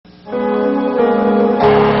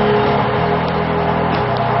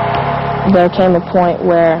There came a point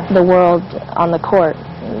where the world on the court,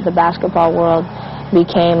 the basketball world,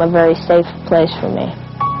 became a very safe place for me.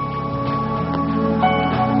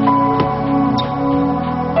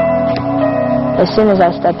 As soon as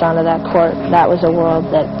I stepped onto that court, that was a world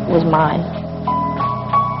that was mine.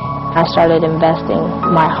 I started investing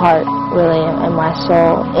my heart, really, and my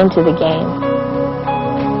soul into the game.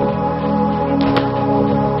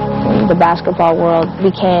 The basketball world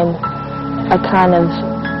became a kind of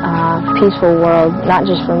peaceful world, not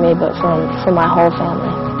just for me, but for my whole family.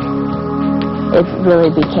 It really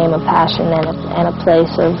became a passion and a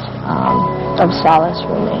place of solace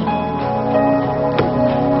for me.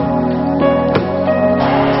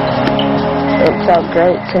 It felt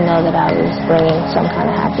great to know that I was bringing some kind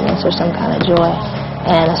of happiness or some kind of joy,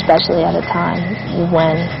 and especially at a time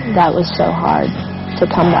when that was so hard to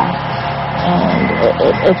come by. And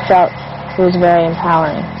it was very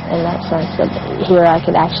empowering in that sense that here I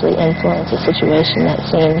could actually influence a situation that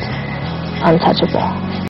seemed untouchable.